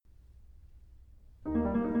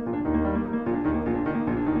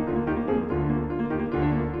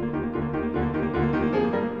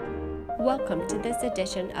welcome to this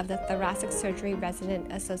edition of the Thoracic Surgery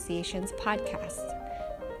Resident Association's podcast.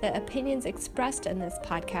 The opinions expressed in this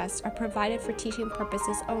podcast are provided for teaching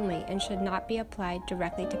purposes only and should not be applied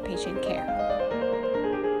directly to patient care.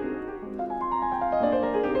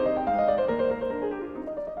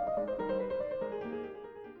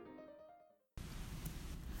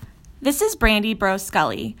 This is Brandy Bro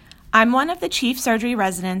Scully. I'm one of the chief surgery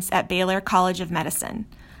residents at Baylor College of Medicine.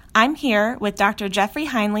 I'm here with Dr. Jeffrey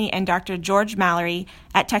Heinle and Dr. George Mallory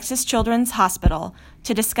at Texas Children's Hospital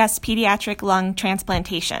to discuss pediatric lung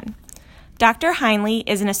transplantation. Dr. Heinle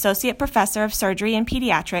is an associate professor of surgery and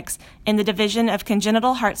pediatrics in the Division of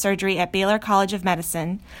Congenital Heart Surgery at Baylor College of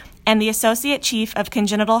Medicine and the associate chief of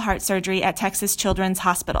congenital heart surgery at Texas Children's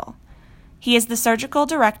Hospital. He is the surgical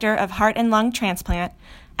director of heart and lung transplant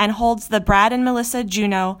and holds the Brad and Melissa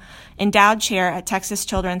Juneau Endowed Chair at Texas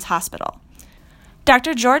Children's Hospital.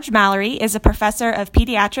 Dr. George Mallory is a professor of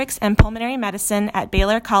pediatrics and pulmonary medicine at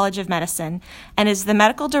Baylor College of Medicine and is the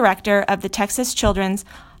medical director of the Texas Children's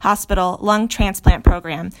Hospital Lung Transplant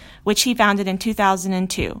Program, which he founded in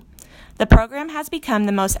 2002. The program has become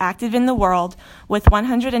the most active in the world, with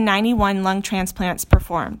 191 lung transplants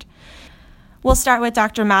performed. We'll start with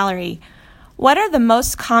Dr. Mallory. What are the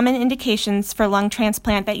most common indications for lung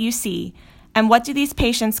transplant that you see, and what do these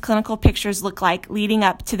patients' clinical pictures look like leading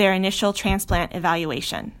up to their initial transplant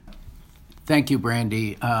evaluation? Thank you,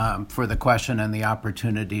 Brandy, for the question and the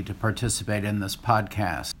opportunity to participate in this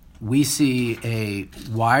podcast. We see a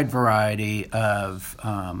wide variety of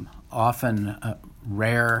often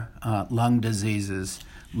rare lung diseases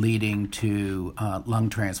leading to lung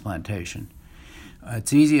transplantation.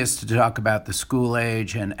 It's easiest to talk about the school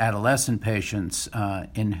age and adolescent patients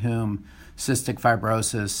in whom cystic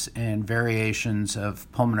fibrosis and variations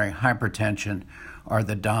of pulmonary hypertension are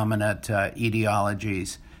the dominant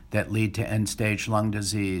etiologies that lead to end-stage lung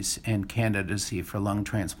disease and candidacy for lung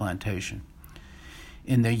transplantation.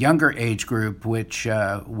 In the younger age group, which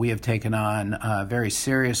we have taken on very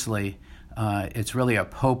seriously, it's really a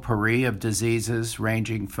potpourri of diseases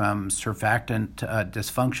ranging from surfactant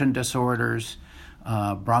dysfunction disorders,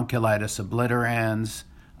 bronchiolitis obliterans,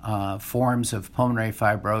 forms of pulmonary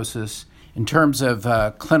fibrosis. In terms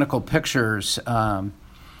of clinical pictures, over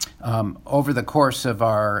the course of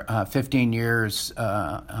our 15 years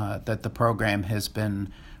that the program has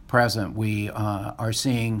been present, we are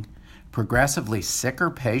seeing progressively sicker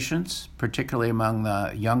patients, particularly among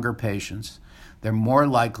the younger patients. They're more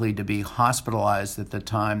likely to be hospitalized at the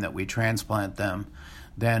time that we transplant them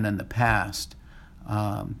than in the past.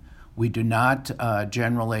 We do not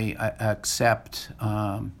generally accept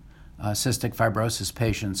cystic fibrosis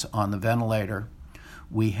patients on the ventilator.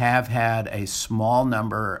 We have had a small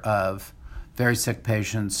number of very sick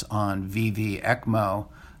patients on VV ECMO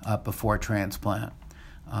before transplant,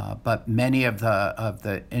 but many of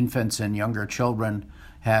the infants and younger children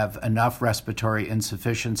have enough respiratory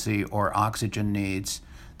insufficiency or oxygen needs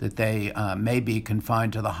that they may be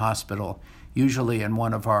confined to the hospital, usually in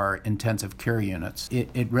one of our intensive care units.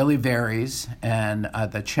 It really varies, and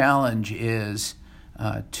the challenge is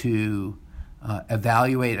to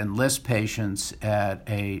evaluate and list patients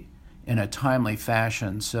in a timely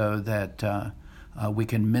fashion so that we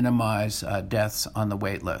can minimize deaths on the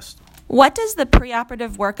wait list. What does the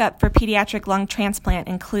preoperative workup for pediatric lung transplant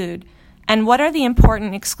include, and what are the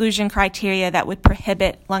important exclusion criteria that would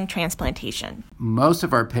prohibit lung transplantation? Most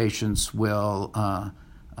of our patients will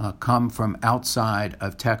come from outside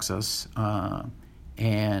of Texas,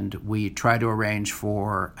 and we try to arrange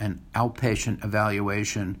for an outpatient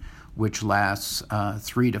evaluation which lasts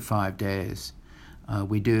 3 to 5 days.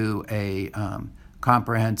 We do a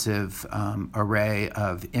comprehensive array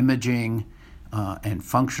of imaging and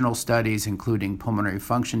functional studies, including pulmonary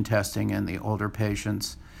function testing in the older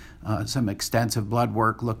patients, some extensive blood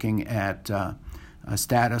work looking at a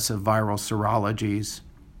status of viral serologies,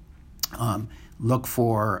 look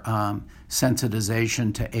for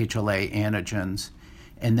sensitization to HLA antigens,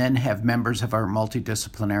 and then have members of our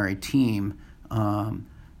multidisciplinary team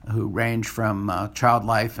who range from child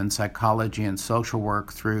life and psychology and social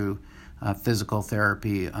work through physical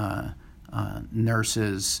therapy,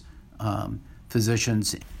 nurses,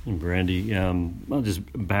 physicians. Brandy, I'll just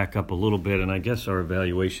back up a little bit, and I guess our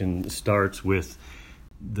evaluation starts with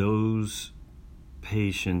those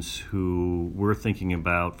patients who we're thinking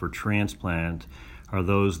about for transplant are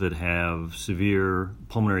those that have severe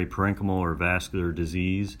pulmonary parenchymal or vascular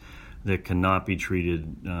disease that cannot be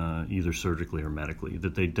treated either surgically or medically,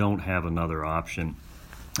 that they don't have another option.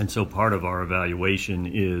 And so part of our evaluation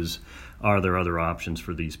is, are there other options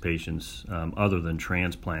for these patients other than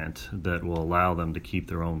transplant that will allow them to keep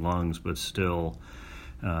their own lungs but still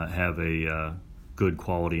have a good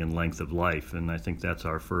quality and length of life. And I think that's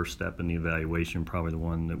our first step in the evaluation, probably the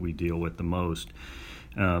one that we deal with the most.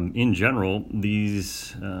 In general,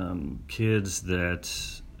 these kids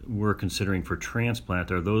that we're considering for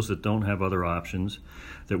transplant are those that don't have other options,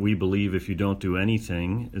 that we believe if you don't do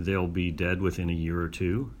anything, they'll be dead within a year or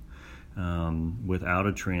two without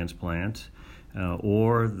a transplant,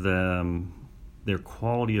 or their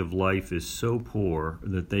quality of life is so poor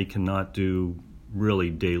that they cannot do really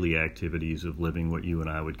daily activities of living what you and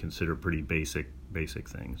I would consider pretty basic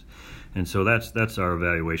things. And so that's our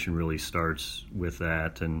evaluation really starts with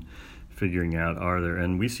that, and figuring out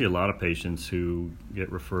and we see a lot of patients who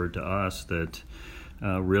get referred to us that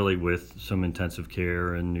really with some intensive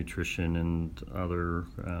care and nutrition and other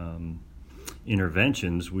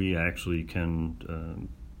interventions, we actually can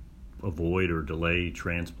avoid or delay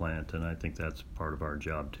transplant, and I think that's part of our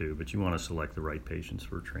job too. But you want to select the right patients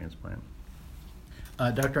for transplant.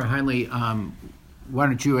 Dr. Heinle, why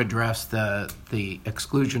don't you address the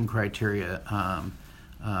exclusion criteria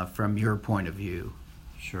from your point of view?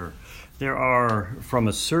 Sure. There are, from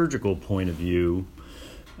a surgical point of view,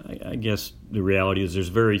 I guess the reality is there's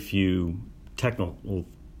very few technical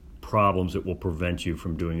problems that will prevent you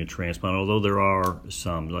from doing a transplant, although there are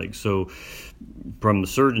some. So from the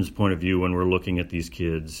surgeon's point of view, when we're looking at these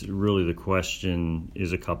kids, really the question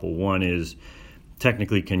is a couple. One is,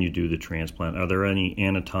 technically, can you do the transplant? Are there any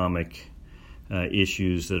anatomic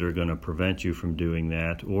issues that are going to prevent you from doing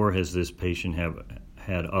that? Or has this patient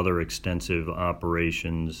had other extensive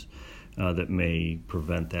operations that may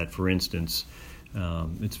prevent that? For instance,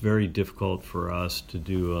 it's very difficult for us to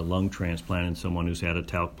do a lung transplant in someone who's had a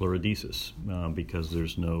talc pleurodesis because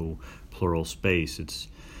there's no pleural space. It's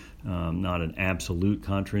not an absolute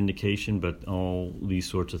contraindication, but all these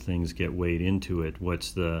sorts of things get weighed into it.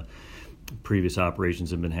 What's the previous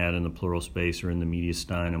operations have been had in the pleural space or in the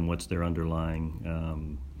mediastinum? What's their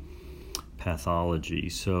underlying pathology?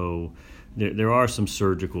 So there are some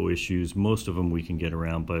surgical issues. Most of them we can get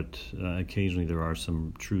around, but occasionally there are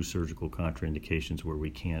some true surgical contraindications where we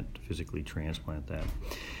can't physically transplant that.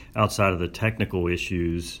 Outside of the technical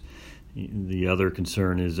issues, the other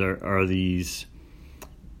concern is, are these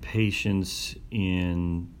patients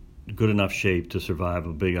in good enough shape to survive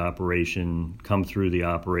a big operation, come through the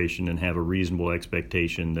operation, and have a reasonable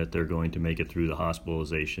expectation that they're going to make it through the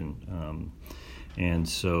hospitalization? And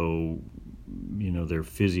so, their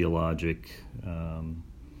physiologic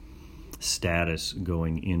status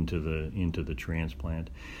going into the transplant.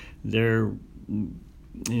 There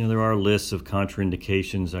are lists of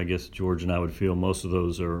contraindications. I guess George and I would feel most of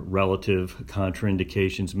those are relative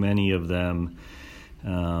contraindications. Many of them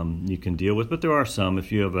you can deal with, but there are some.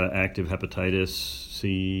 If you have an active hepatitis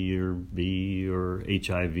C or B or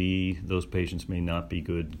HIV, those patients may not be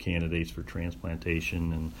good candidates for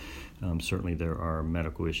transplantation, and certainly there are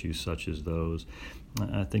medical issues such as those.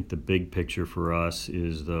 I think the big picture for us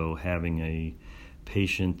is, though, having a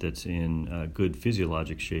patient that's in good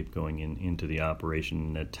physiologic shape going into the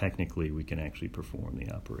operation, that technically we can actually perform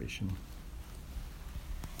the operation.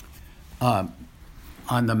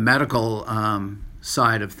 On the medical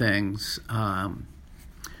side of things,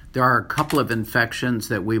 there are a couple of infections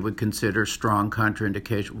that we would consider strong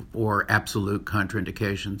contraindication or absolute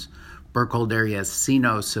contraindications. Burkholderia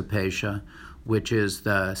cenocepacia, which is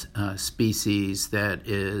the species that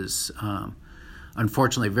is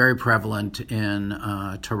unfortunately very prevalent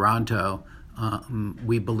in Toronto.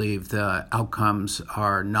 We believe the outcomes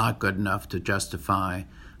are not good enough to justify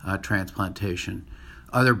transplantation.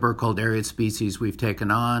 Other Burkholderia species we've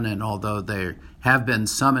taken on, and although there have been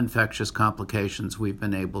some infectious complications, we've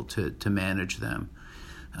been able to manage them.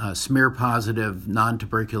 Smear-positive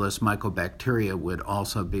non-tuberculous mycobacteria would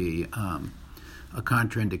also be a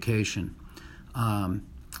contraindication.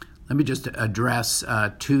 Let me just address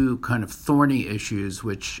two kind of thorny issues,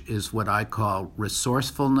 which is what I call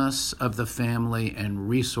resourcefulness of the family and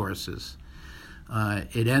resources.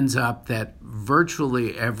 It ends up that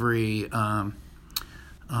virtually every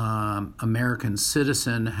American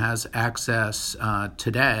citizen has access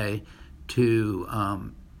today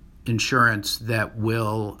to insurance that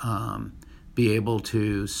will be able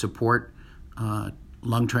to support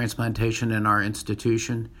lung transplantation in our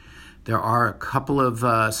institution. There are a couple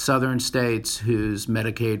of southern states whose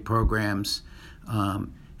Medicaid programs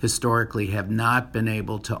historically have not been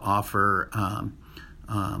able to offer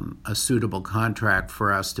a suitable contract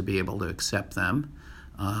for us to be able to accept them.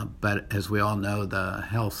 But as we all know, the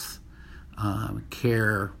health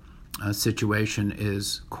care situation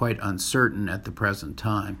is quite uncertain at the present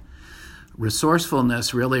time.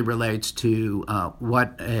 Resourcefulness really relates to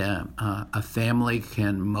what a family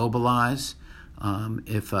can mobilize.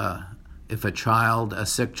 If a child, a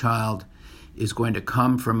sick child, is going to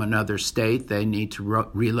come from another state, they need to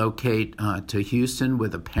relocate to Houston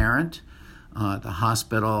with a parent. The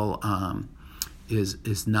hospital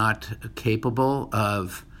is not capable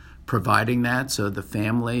of providing that, so the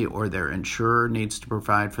family or their insurer needs to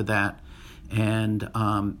provide for that, and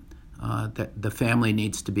the family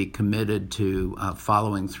needs to be committed to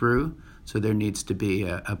following through. So there needs to be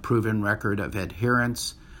a proven record of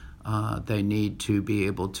adherence. They need to be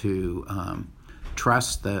able to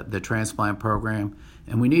trust the transplant program,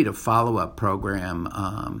 and we need a follow-up program,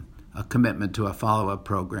 a commitment to a follow-up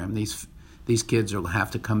program. These kids will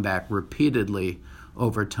have to come back repeatedly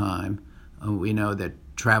over time. We know that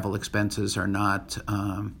travel expenses are not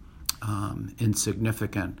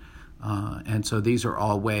insignificant, and so these are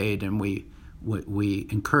all weighed, and we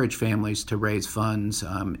encourage families to raise funds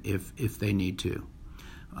if they need to.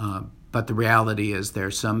 But the reality is there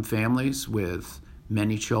are some families with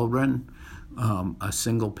many children, a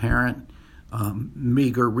single parent,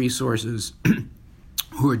 meager resources,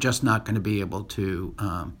 who are just not going to be able to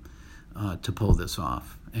pull this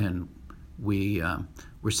off. And we're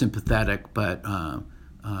sympathetic, but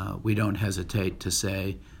we don't hesitate to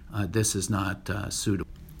say this is not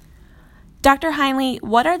suitable. Dr. Heinle,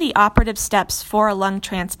 what are the operative steps for a lung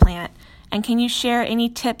transplant? And can you share any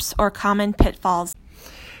tips or common pitfalls?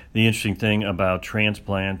 The interesting thing about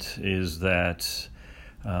transplant is that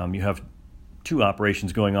you have two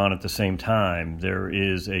operations going on at the same time. There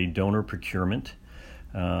is a donor procurement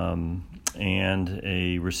and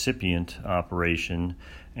a recipient operation,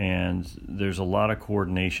 and there's a lot of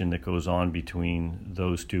coordination that goes on between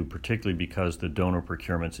those two, particularly because the donor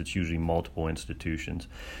procurements, it's usually multiple institutions.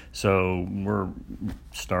 So we're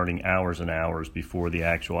starting hours and hours before the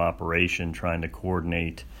actual operation trying to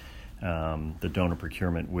coordinate the donor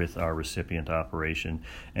procurement with our recipient operation.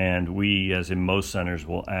 And we, as in most centers,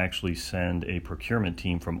 will actually send a procurement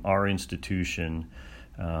team from our institution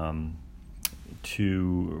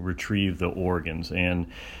to retrieve the organs. And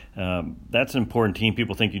that's an important team.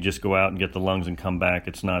 People think you just go out and get the lungs and come back.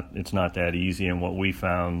 It's not that easy. And what we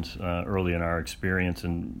found early in our experience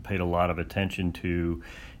and paid a lot of attention to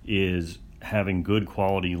is having good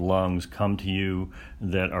quality lungs come to you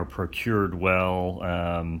that are procured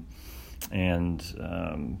well, and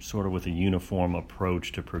sort of with a uniform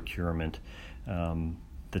approach to procurement.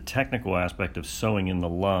 The technical aspect of sewing in the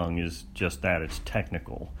lung is just that, it's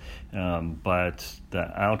technical. But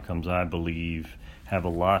the outcomes, I believe, have a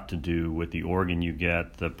lot to do with the organ you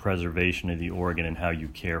get, the preservation of the organ, and how you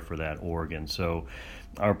care for that organ. So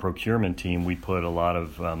our procurement team, we put a lot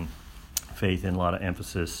of faith and a lot of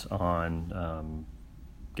emphasis on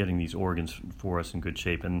getting these organs for us in good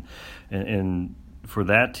shape. And for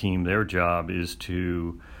that team, their job is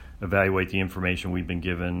to evaluate the information we've been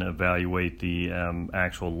given, evaluate the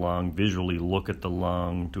actual lung, visually look at the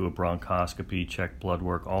lung, do a bronchoscopy, check blood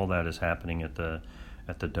work. All that is happening at the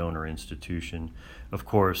donor institution. Of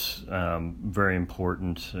course, very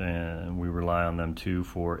important, and we rely on them too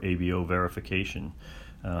for ABO verification,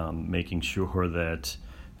 making sure that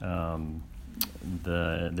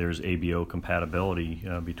there's ABO compatibility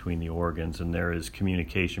between the organs, and there is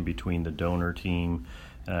communication between the donor team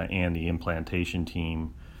and the implantation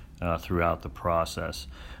team throughout the process.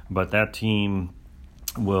 But that team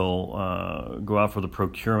will go out for the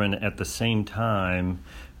procurement at the same time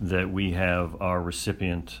that we have our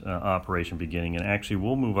recipient operation beginning. And actually,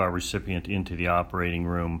 we'll move our recipient into the operating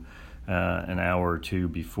room an hour or two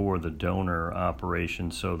before the donor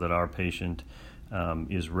operation so that our patient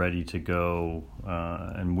is ready to go.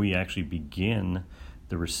 And we actually begin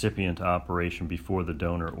the recipient operation before the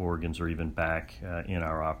donor organs are even back in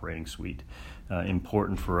our operating suite.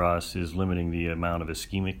 Important for us is limiting the amount of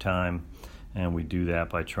ischemic time, and we do that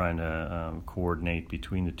by trying to coordinate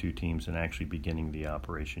between the two teams and actually beginning the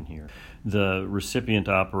operation here. The recipient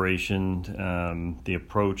operation, the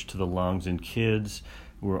approach to the lungs in kids,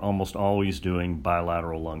 we're almost always doing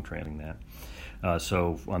bilateral lung transplant.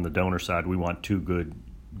 So on the donor side, we want two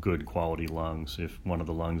good quality lungs. If one of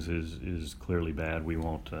the lungs is clearly bad, we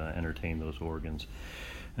won't entertain those organs.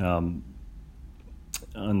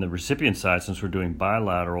 On the recipient side, since we're doing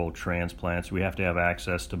bilateral transplants, we have to have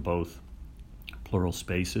access to both pleural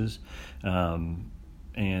spaces,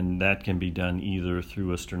 and that can be done either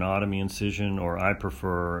through a sternotomy incision, or I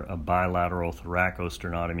prefer a bilateral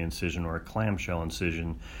thoracosternotomy incision or a clamshell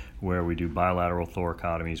incision, where we do bilateral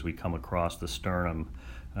thoracotomies. We come across the sternum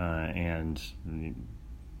and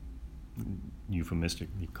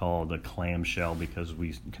euphemistically called the clamshell because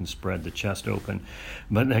we can spread the chest open,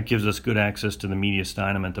 but that gives us good access to the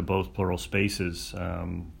mediastinum and to both pleural spaces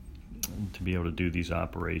to be able to do these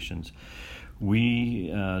operations.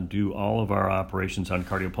 We do all of our operations on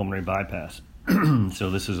cardiopulmonary bypass.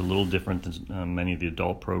 So this is a little different than many of the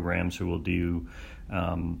adult programs who will do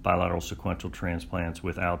bilateral sequential transplants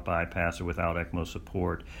without bypass or without ECMO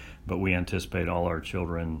support. But we anticipate all our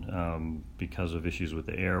children, because of issues with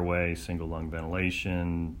the airway, single lung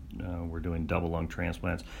ventilation, we're doing double lung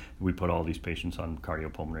transplants. We put all these patients on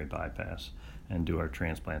cardiopulmonary bypass and do our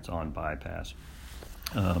transplants on bypass.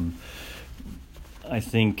 I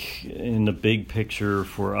think in the big picture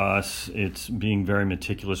for us, it's being very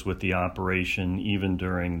meticulous with the operation, even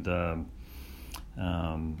during the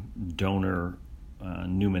donor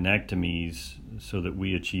pneumonectomies, so that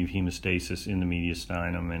we achieve hemostasis in the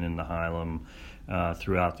mediastinum and in the hilum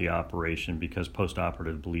throughout the operation, because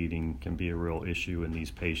postoperative bleeding can be a real issue in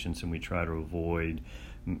these patients, and we try to avoid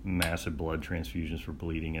massive blood transfusions for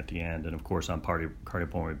bleeding at the end. And of course, on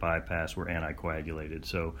cardiopulmonary bypass, we're anticoagulated,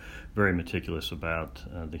 so very meticulous about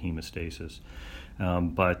the hemostasis.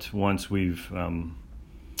 But once we've done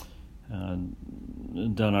our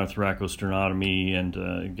thoracosternotomy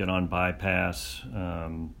and get on bypass,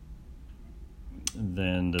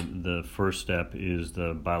 then the first step is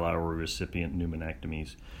the bilateral recipient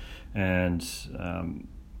pneumonectomies. And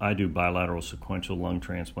I do bilateral sequential lung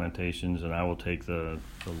transplantations, and I will take the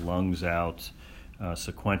lungs out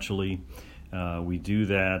sequentially. We do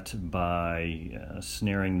that by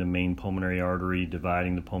snaring the main pulmonary artery,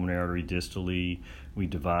 dividing the pulmonary artery distally. We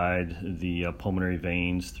divide the pulmonary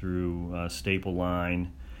veins through a staple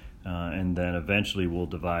line, and then eventually we'll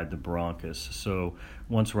divide the bronchus. So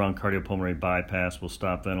once we're on cardiopulmonary bypass, we'll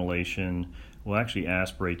stop ventilation. We'll actually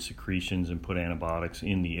aspirate secretions and put antibiotics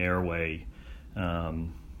in the airway,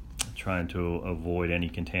 trying to avoid any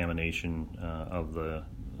contamination of the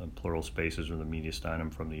pleural spaces or the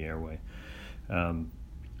mediastinum from the airway.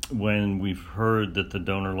 When we've heard that the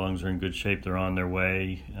donor lungs are in good shape, they're on their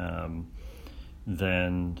way,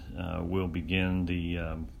 then we'll begin the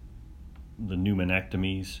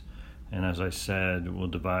pneumonectomies. And as I said, we'll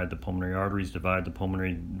divide the pulmonary arteries, divide the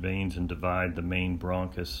pulmonary veins, and divide the main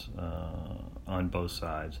bronchus on both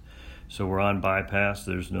sides. So we're on bypass.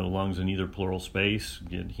 There's no lungs in either pleural space.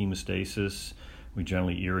 Get hemostasis. We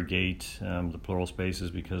generally irrigate the pleural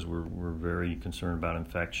spaces because we're very concerned about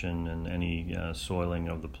infection and any soiling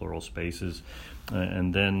of the pleural spaces.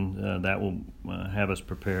 And then that will have us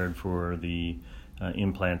prepared for the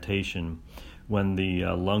implantation. When the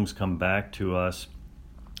lungs come back to us,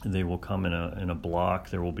 they will come in a block.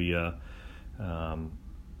 There will be a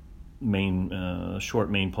short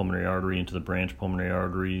main pulmonary artery into the branch pulmonary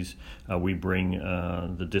arteries. We bring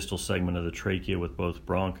the distal segment of the trachea with both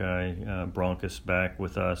bronchus back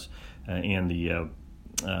with us, and the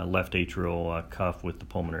left atrial cuff with the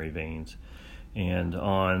pulmonary veins. And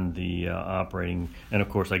on the operating, and of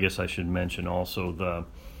course, I guess I should mention also the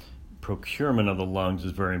procurement of the lungs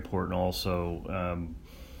is very important also.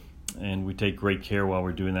 And we take great care while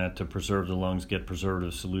we're doing that to preserve the lungs, get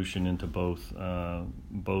preservative solution into both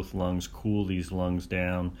lungs, cool these lungs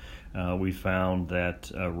down. We found that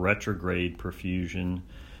retrograde perfusion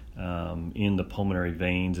in the pulmonary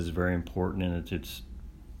veins is very important, and it's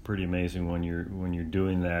pretty amazing when you're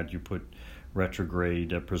doing that. You put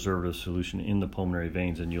retrograde preservative solution in the pulmonary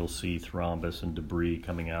veins, and you'll see thrombus and debris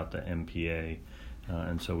coming out the MPA.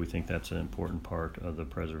 And so we think that's an important part of the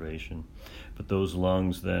preservation. But those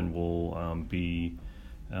lungs then will be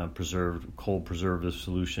preserved. Cold preservative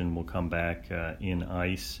solution will come back in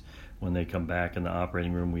ice. When they come back in the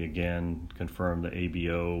operating room, we again confirm the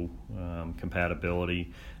ABO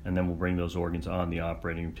compatibility, and then we'll bring those organs on the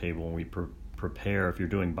operating room table. And we prepare, if you're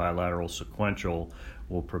doing bilateral sequential,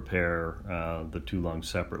 we'll prepare the two lungs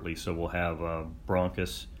separately. So we'll have a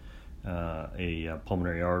bronchus, a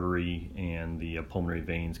pulmonary artery, and the pulmonary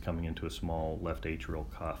veins coming into a small left atrial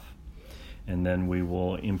cuff. And then we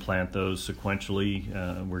will implant those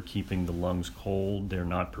sequentially. We're keeping the lungs cold. They're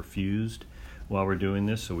not perfused while we're doing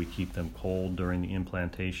this, so we keep them cold during the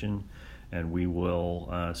implantation. And we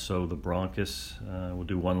will sew the bronchus. We'll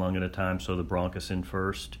do one lung at a time, sew the bronchus in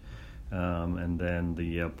first, and then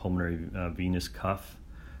the pulmonary venous cuff,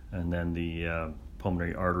 and then the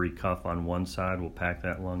pulmonary artery cuff on one side. We'll pack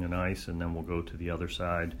that lung in ice, and then we'll go to the other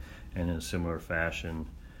side and in a similar fashion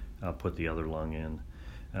put the other lung in.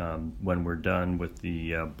 When we're done with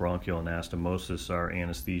the bronchial anastomosis, our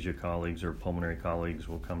anesthesia colleagues or pulmonary colleagues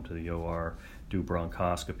will come to the OR, do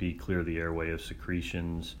bronchoscopy, clear the airway of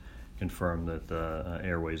secretions, confirm that the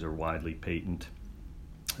airways are widely patent.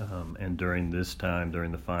 And during this time,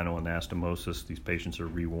 during the final anastomosis, these patients are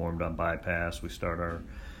rewarmed on bypass. We start our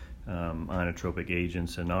inotropic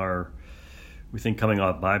agents, and we think coming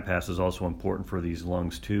off bypass is also important for these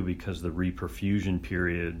lungs too, because the reperfusion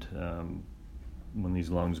period when these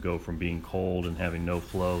lungs go from being cold and having no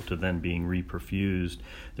flow to then being reperfused,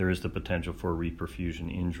 there is the potential for a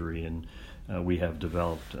reperfusion injury. And we have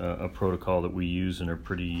developed a protocol that we use and are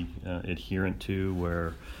pretty adherent to,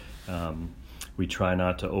 where we try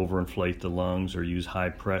not to overinflate the lungs or use high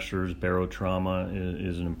pressures. Barotrauma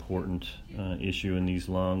is an important issue in these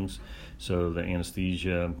lungs. So the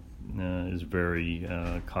anesthesia is very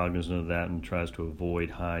cognizant of that and tries to avoid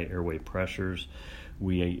high airway pressures.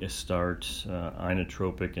 We start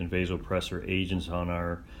inotropic and vasopressor agents on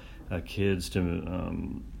our kids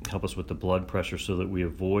to help us with the blood pressure, so that we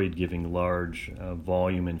avoid giving large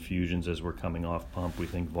volume infusions as we're coming off pump. We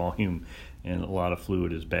think volume and a lot of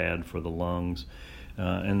fluid is bad for the lungs.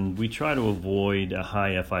 And we try to avoid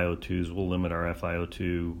high FiO2s. We'll limit our FiO2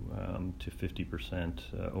 to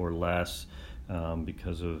 50% or less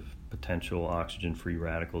because of potential oxygen-free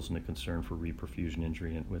radicals and the concern for reperfusion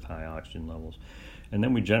injury with high oxygen levels. And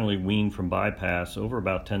then we generally wean from bypass over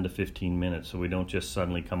about 10 to 15 minutes, so we don't just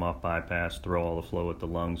suddenly come off bypass, throw all the flow at the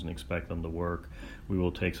lungs, and expect them to work. We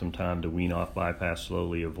will take some time to wean off bypass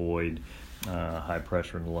slowly, avoid high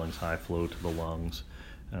pressure in the lungs, high flow to the lungs,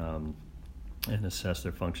 and assess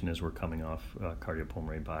their function as we're coming off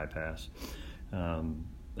cardiopulmonary bypass. And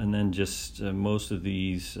then just most of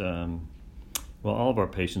these, all of our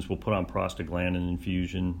patients will put on prostaglandin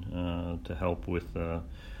infusion to help with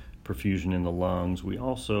perfusion in the lungs. We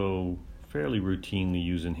also fairly routinely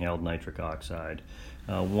use inhaled nitric oxide,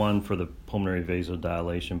 one for the pulmonary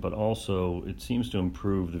vasodilation, but also it seems to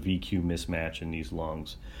improve the VQ mismatch in these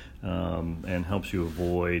lungs and helps you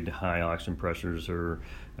avoid high oxygen pressures or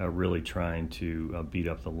really trying to beat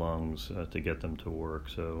up the lungs to get them to work.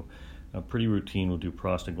 So pretty routine, we'll do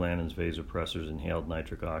prostaglandins, vasopressors, inhaled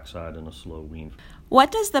nitric oxide, and a slow wean.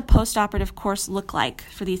 What does the postoperative course look like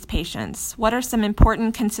for these patients? What are some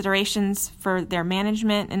important considerations for their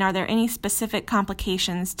management, and are there any specific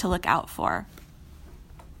complications to look out for?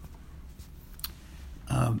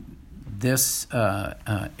 This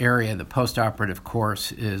area, the postoperative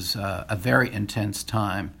course, is a very intense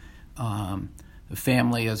time. The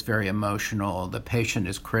family is very emotional. The patient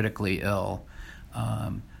is critically ill.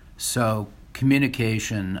 So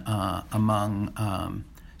communication among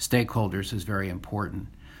stakeholders is very important.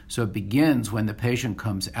 So it begins when the patient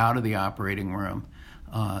comes out of the operating room.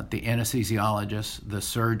 The anesthesiologist, the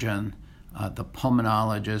surgeon, the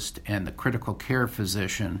pulmonologist, and the critical care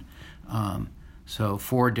physician. So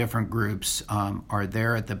 4 different groups are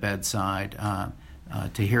there at the bedside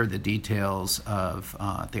to hear the details of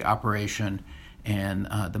the operation and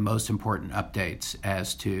the most important updates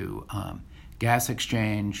as to gas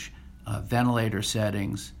exchange, ventilator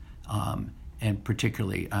settings, and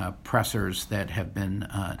particularly pressors that have been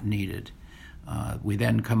needed. We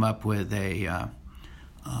then come up with a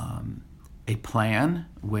plan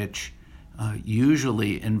which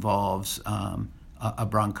usually involves a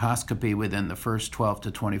bronchoscopy within the first 12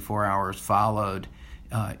 to 24 hours, followed,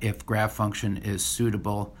 if graft function is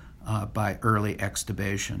suitable, by early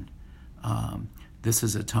extubation. This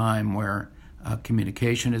is a time where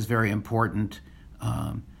communication is very important.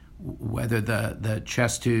 Whether the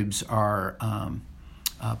chest tubes are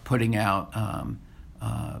putting out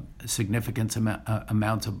significant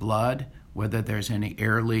amounts of blood, whether there's any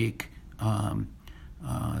air leak,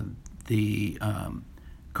 the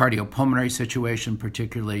cardiopulmonary situation,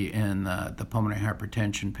 particularly in the pulmonary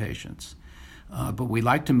hypertension patients. But we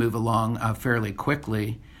like to move along fairly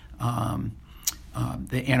quickly. The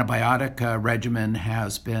antibiotic regimen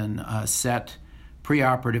has been set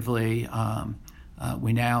preoperatively.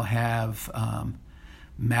 We now have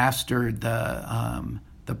mastered the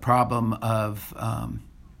problem of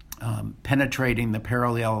penetrating the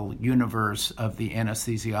parallel universe of the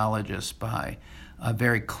anesthesiologist by a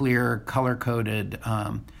very clear, color-coded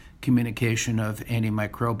communication of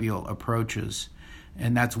antimicrobial approaches.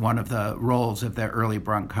 And that's one of the roles of the early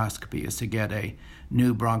bronchoscopy, is to get a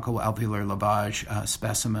new bronchoalveolar lavage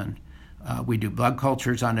specimen. We do blood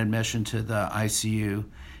cultures on admission to the ICU,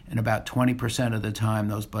 and about 20% of the time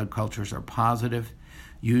those blood cultures are positive,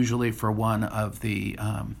 usually for one of the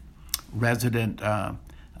resident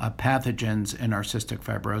pathogens in our cystic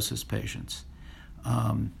fibrosis patients.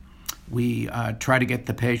 We try to get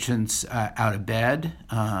the patients out of bed,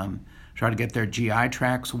 try to get their GI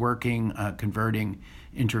tracts working, converting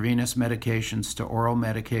intravenous medications to oral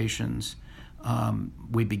medications.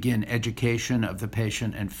 We begin education of the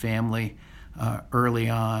patient and family early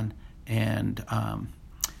on, and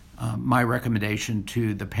my recommendation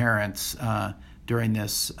to the parents during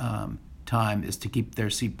this time is to keep their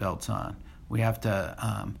seatbelts on. We have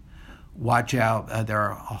to watch out. There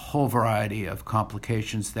are a whole variety of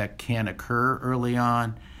complications that can occur early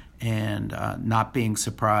on, and not being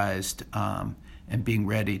surprised and being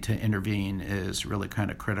ready to intervene is really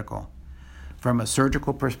kind of critical. From a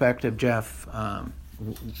surgical perspective, Jeff,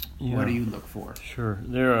 what do you look for? Sure.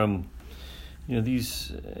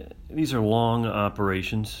 These are long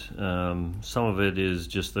operations. Some of it is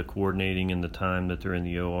just the coordinating and the time that they're in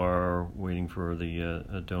the OR waiting for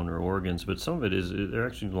the donor organs, but some of it is they're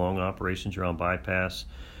actually long operations. You're on bypass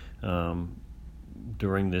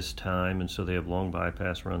during this time, and so they have long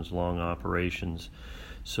bypass runs, long operations.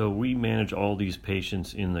 So we manage all these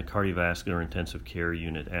patients in the cardiovascular intensive care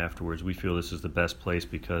unit afterwards. We feel this is the best place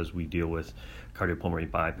because we deal with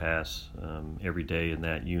cardiopulmonary bypass every day in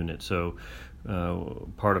that unit. So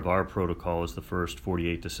part of our protocol is the first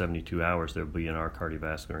 48 to 72 hours they'll be in our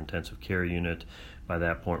cardiovascular intensive care unit. By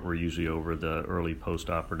that point, we're usually over the early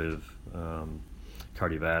post-operative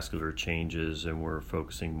cardiovascular changes, and we're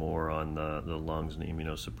focusing more on the lungs and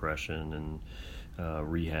immunosuppression and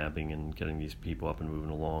rehabbing and getting these people up and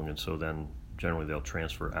moving along. And so then generally they'll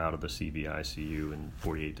transfer out of the CV-ICU in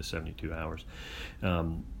 48 to 72 hours.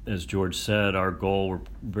 As George said, our goal, we're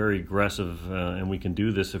very aggressive, and we can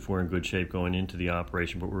do this if we're in good shape going into the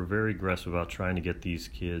operation, but we're very aggressive about trying to get these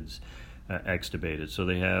kids extubated. So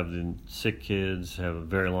they have the sick kids, have a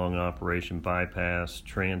very long operation, bypass,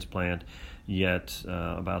 transplant, yet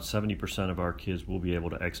about 70% of our kids will be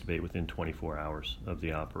able to extubate within 24 hours of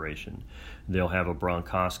the operation. They'll have a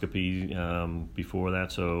bronchoscopy before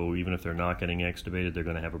that, so even if they're not getting extubated, they're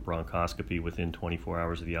going to have a bronchoscopy within 24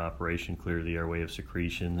 hours of the operation, clear the airway of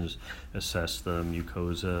secretions, assess the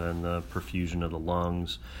mucosa and the perfusion of the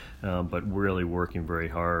lungs, but really working very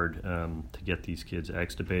hard to get these kids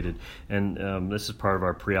extubated. And this is part of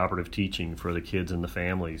our preoperative teaching for the kids and the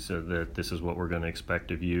families, that this is what we're going to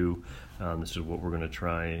expect of you. This is what we're going to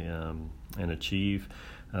try and achieve.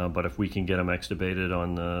 But if we can get them extubated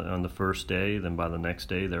on the first day, then by the next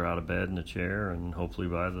day they're out of bed in a chair, and hopefully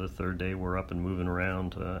by the third day we're up and moving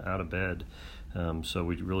around out of bed. So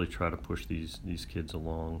we really try to push these kids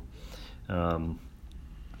along.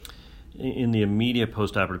 In the immediate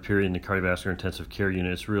postoperative period in the cardiovascular intensive care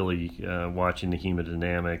unit, it's really watching the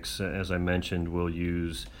hemodynamics. As I mentioned, we'll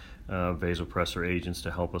use vasopressor agents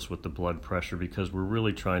to help us with the blood pressure because we're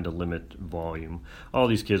really trying to limit volume. All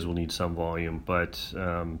these kids will need some volume, but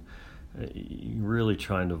really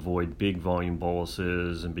trying to avoid big volume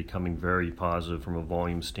boluses and becoming very positive from a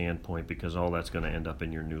volume standpoint, because all that's going to end up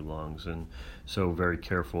in your new lungs. And so very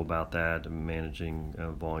careful about that and managing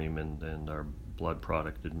volume and our blood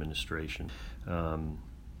product administration. And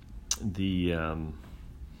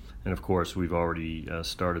of course, we've already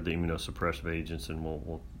started the immunosuppressive agents, and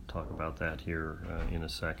we'll talk about that here in a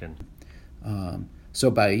second.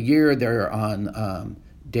 So by a year, they're on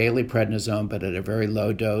daily prednisone, but at a very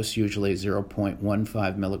low dose, usually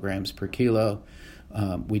 0.15 milligrams per kilo.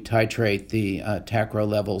 We titrate the tacro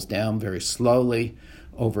levels down very slowly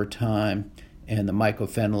over time, and the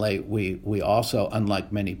mycophenolate, we also,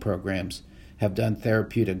 unlike many programs, have done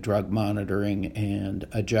therapeutic drug monitoring and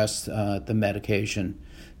adjust the medication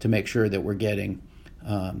to make sure that we're getting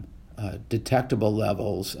detectable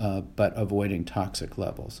levels, but avoiding toxic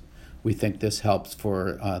levels. We think this helps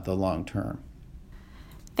for the long term.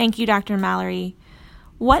 Thank you, Dr. Mallory.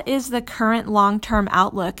 What is the current long-term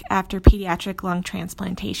outlook after pediatric lung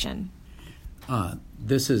transplantation?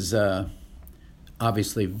 This is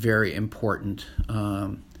obviously very important,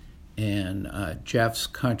 and Jeff's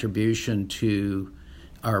contribution to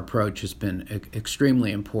our approach has been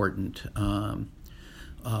extremely important.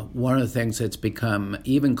 One of the things that's become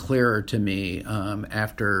even clearer to me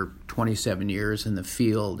after 27 years in the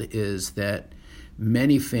field is that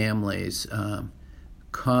many families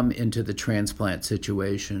come into the transplant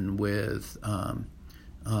situation with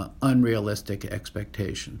unrealistic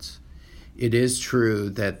expectations. It is true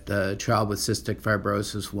that the child with cystic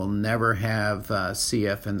fibrosis will never have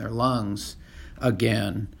CF in their lungs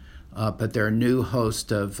again, but there are a new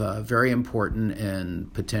host of very important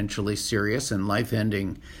and potentially serious and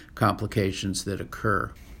life-ending complications that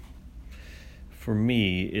occur. For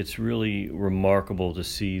me, it's really remarkable to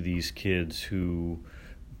see these kids who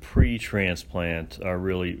pre-transplant are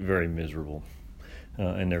really very miserable,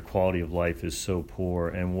 and their quality of life is so poor,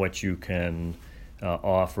 and what you can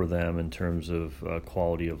offer them in terms of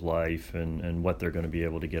quality of life and what they're going to be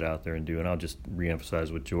able to get out there and do. And I'll just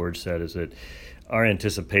reemphasize what George said, is that our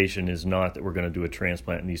anticipation is not that we're going to do a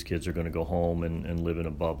transplant and these kids are going to go home and live in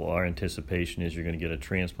a bubble. Our anticipation is you're going to get a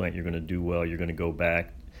transplant, you're going to do well, you're going to go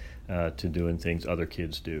back to doing things other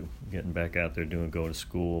kids do, getting back out there going to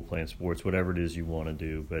school, playing sports, whatever it is you want to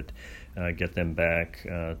do, but get them back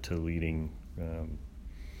to leading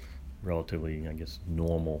relatively, I guess,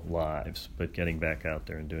 normal lives, but getting back out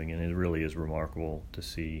there and doing it. And it really is remarkable to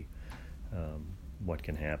see what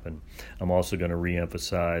can happen. I'm also going to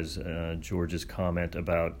reemphasize George's comment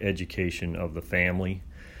about education of the family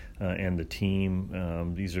and the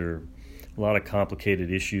team. These are a lot of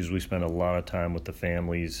complicated issues. We spend a lot of time with the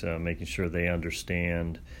families, making sure they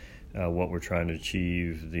understand what we're trying to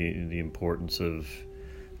achieve, the importance of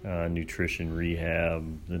nutrition,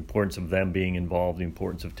 rehab, the importance of them being involved, the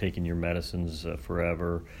importance of taking your medicines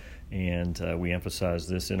forever. And we emphasize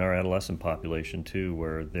this in our adolescent population too,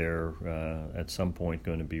 where they're at some point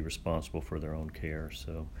going to be responsible for their own care.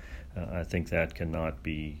 So I think that cannot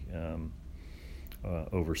be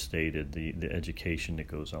overstated, the education that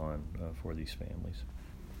goes on for these families.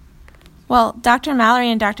 Well, Dr. Mallory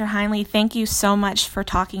and Dr. Heinle, thank you so much for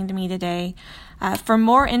talking to me today. For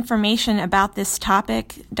more information about this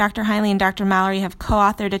topic, Dr. Heinle and Dr. Mallory have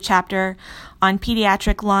co-authored a chapter on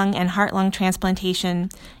pediatric lung and heart-lung transplantation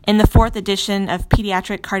in the 4th edition of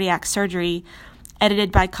Pediatric Cardiac Surgery,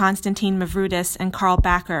 edited by Konstantin Mavroudis and Carl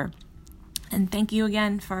Backer. And thank you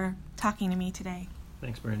again for talking to me today.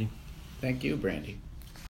 Thanks, Brandy. Thank you, Brandy.